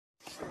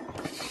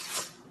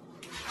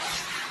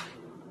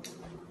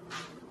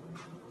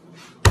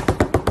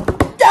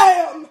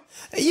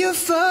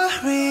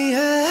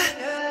euphoria.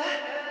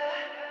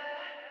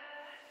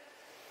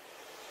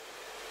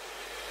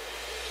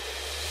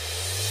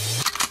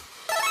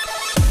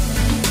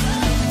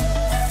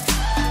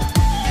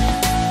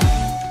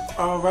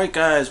 Alright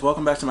guys,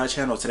 welcome back to my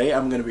channel. Today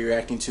I'm going to be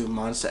reacting to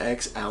MONSTA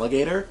X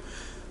Alligator.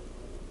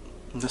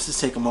 Let's just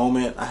take a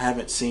moment. I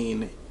haven't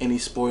seen any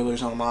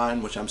spoilers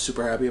online, which I'm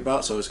super happy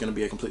about, so it's going to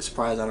be a complete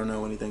surprise. I don't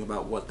know anything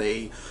about what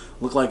they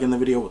look like in the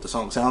video, what the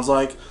song sounds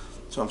like,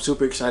 so I'm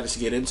super excited to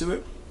get into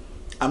it.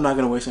 I'm not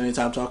going to waste any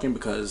time talking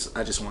because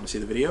I just want to see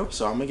the video,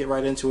 so I'm going to get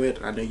right into it.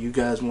 I know you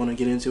guys want to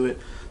get into it,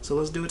 so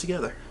let's do it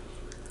together.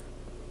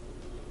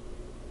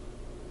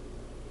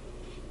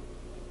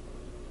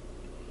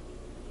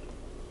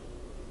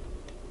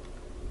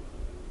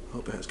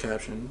 Hope it has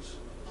captions.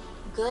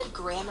 Good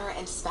grammar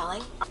and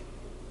spelling.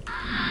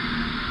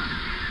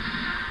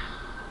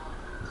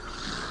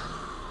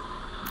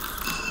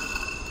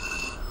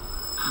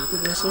 What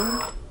did they say?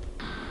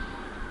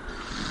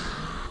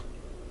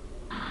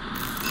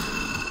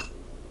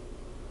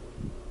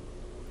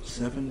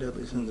 Seven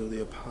deadly sins of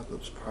the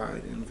apocalypse: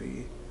 pride,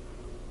 envy.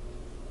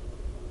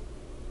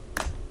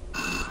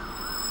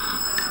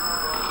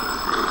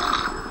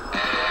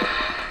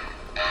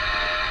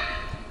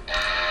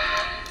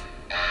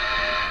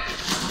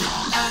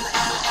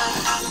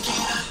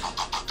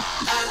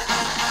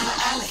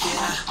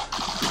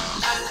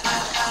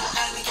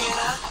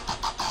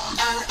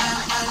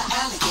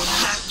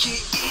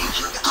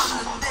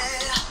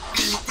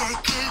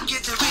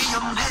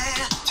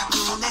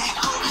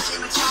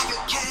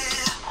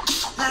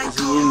 Is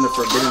he eating the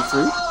forbidden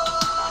fruit?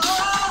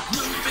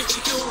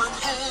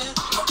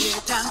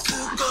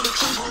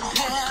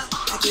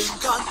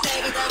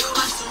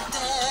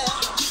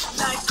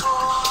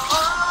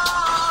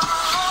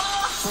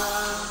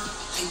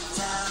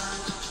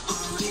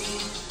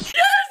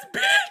 Yes,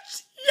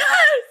 bitch!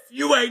 Yes!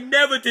 You ain't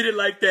never did it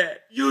like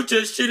that. You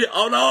just shit it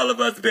on all of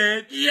us,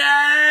 man.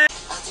 Yeah!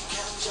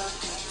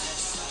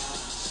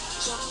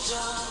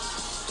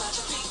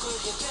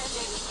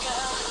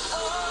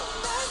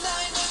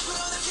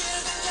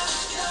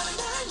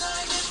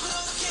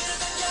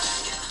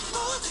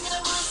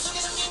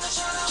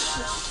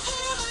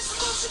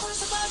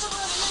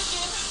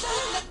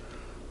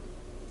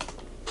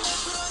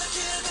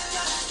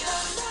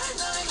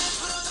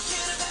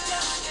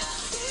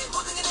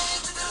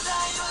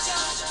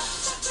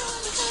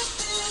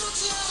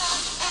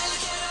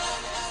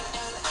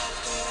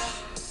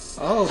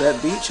 Oh,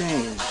 that beat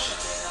change.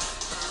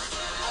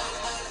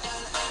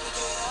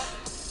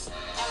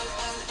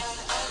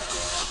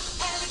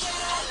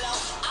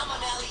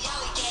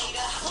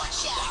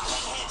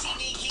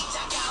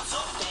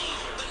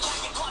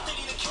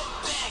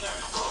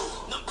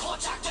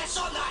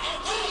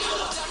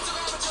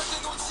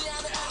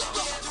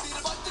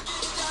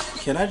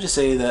 Can I just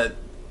say that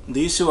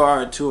these two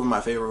are two of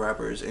my favorite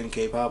rappers in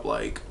K-pop,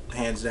 like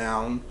hands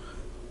down.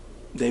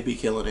 They be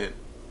killing it.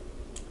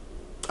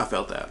 I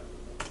felt that.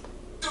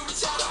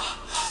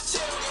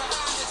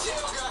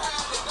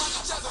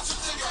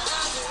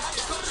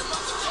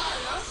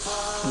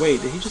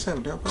 Wait, did he just have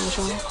a nail polish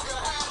on?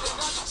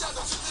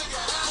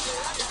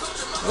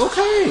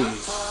 Okay.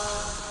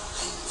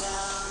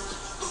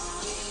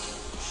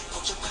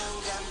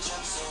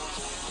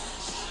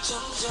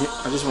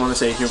 I just want to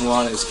say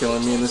Hyungwon is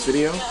killing me in this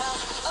video.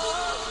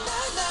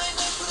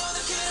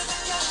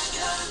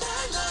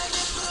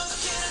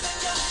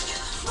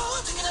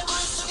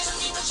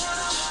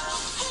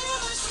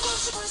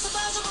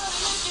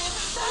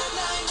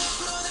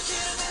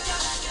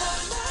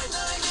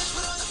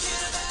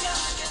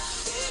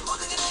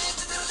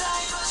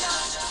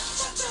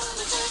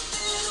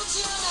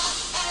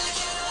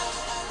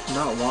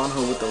 Not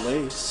Wanho with the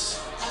lace.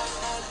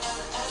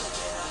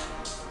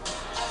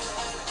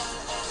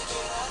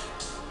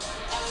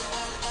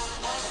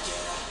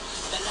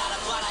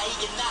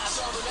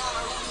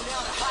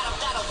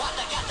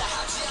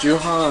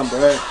 Juhan,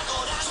 bruh.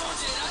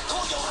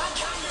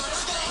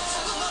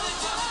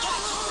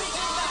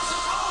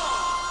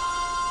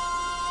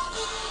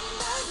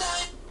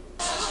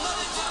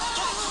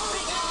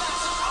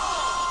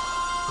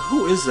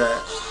 Who is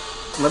that?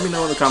 Let me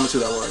know in the comments who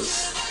that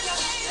was.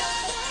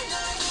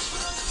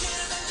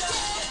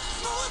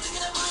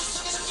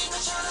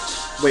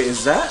 Wait,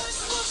 is that?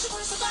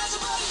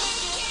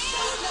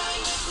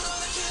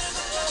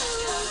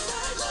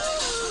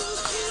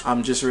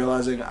 I'm just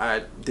realizing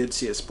I did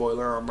see a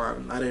spoiler on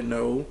Martin. I didn't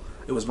know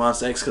it was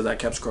MONSTA X because I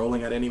kept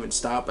scrolling. I didn't even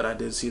stop, but I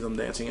did see them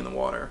dancing in the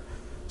water.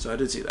 So I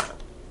did see that.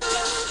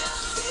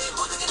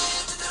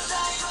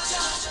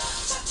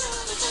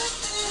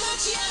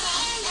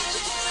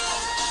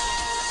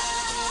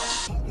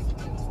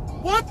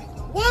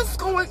 What's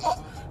going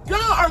on?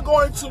 Y'all are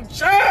going to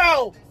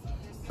jail!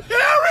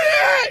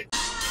 Period!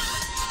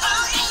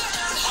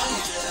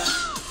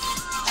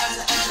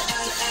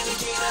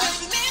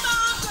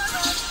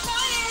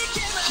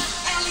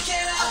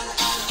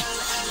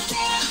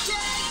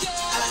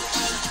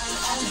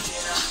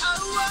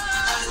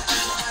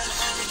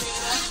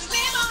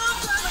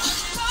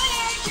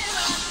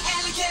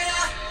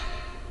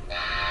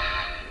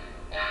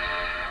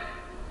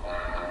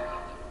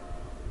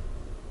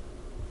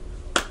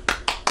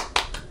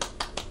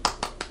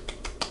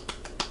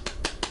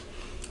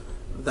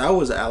 That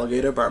was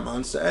Alligator by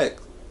MONSTA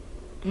X.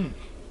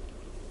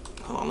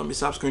 Hold on, let me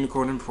stop screen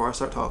recording before I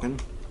start talking.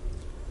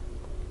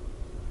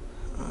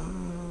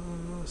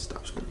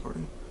 Stop screen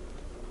recording.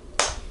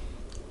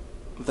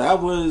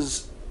 That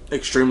was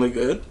extremely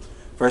good.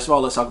 First of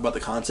all, let's talk about the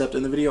concept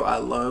in the video. I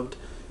loved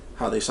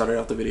how they started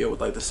off the video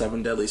with like the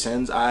 7 deadly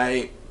sins.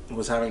 I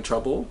was having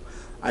trouble.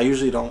 I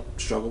usually don't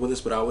struggle with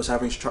this, but I was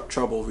having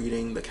trouble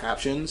reading the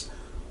captions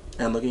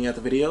and looking at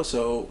the video.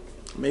 So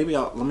maybe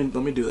let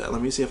me do that.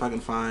 Let me see if I can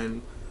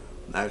find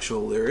the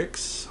actual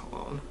lyrics.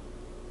 Hold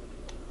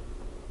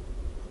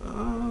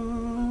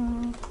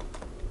on.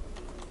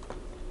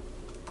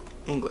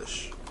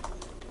 English.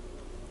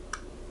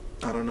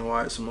 I don't know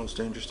why it's the most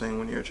dangerous thing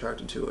when you're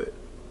attracted to it.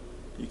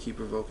 You keep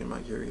provoking my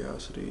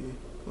curiosity.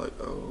 Like,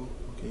 oh,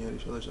 looking at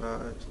each other's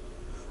eyes.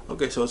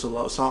 Okay, so it's a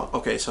love song.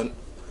 Okay, so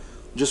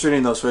just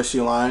reading those first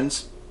few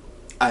lines,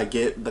 I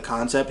get the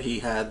concept. He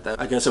had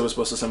that. I guess it was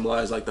supposed to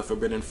symbolize like the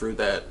forbidden fruit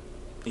that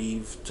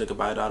Eve took a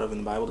bite out of in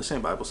the Bible. The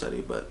same Bible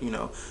study, but you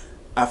know,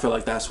 I feel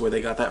like that's where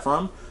they got that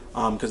from.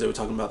 Because they were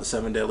talking about the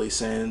 7 deadly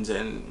sins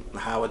and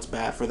how it's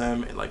bad for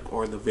them, and like,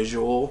 or the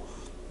visual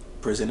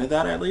presented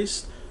that at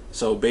least.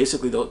 So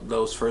basically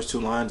those first 2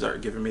 lines are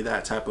giving me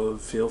that type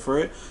of feel for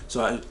it.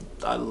 So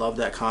I love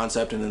that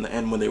concept. And in the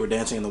end when they were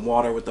dancing in the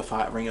water with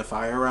the ring of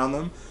fire around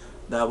them,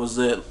 that was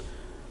it.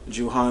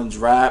 Juhan's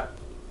rap,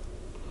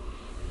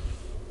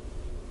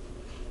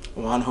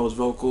 Wanho's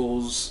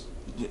vocals,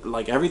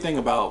 like everything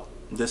about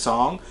this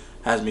song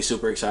has me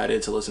super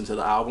excited to listen to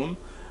the album.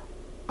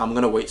 I'm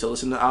gonna wait to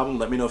listen to the album.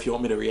 Let me know if you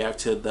want me to react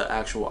to the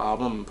actual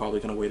album. I'm probably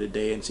gonna wait a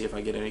day and see if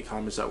I get any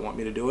comments that want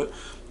me to do it.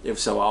 If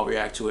so, I'll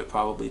react to it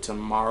probably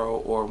tomorrow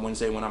or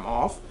Wednesday when I'm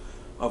off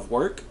of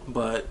work.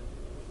 But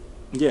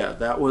yeah,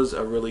 that was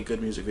a really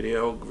good music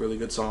video, really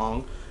good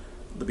song.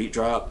 The beat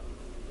drop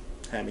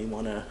had me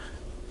wanna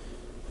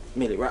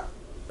really rock.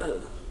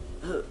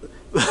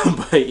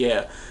 But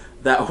yeah,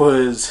 that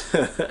was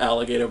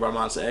Alligator by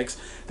MONSTA X.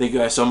 Thank you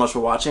guys so much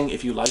for watching.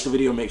 If you liked the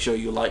video, make sure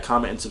you like,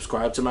 comment, and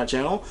subscribe to my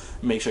channel.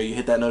 Make sure you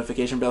hit that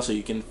notification bell so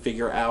you can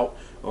figure out,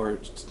 or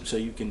so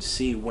you can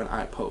see when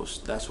I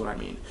post. That's what I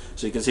mean.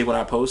 So you can see when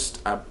I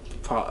post.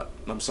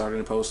 I'm starting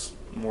to post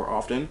more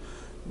often,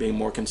 being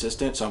more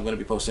consistent. So I'm going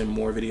to be posting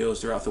more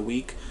videos throughout the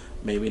week.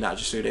 Maybe not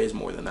just 3 days,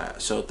 more than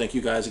that. So thank you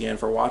guys again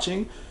for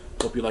watching.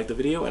 Hope you liked the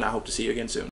video, and I hope to see you again soon.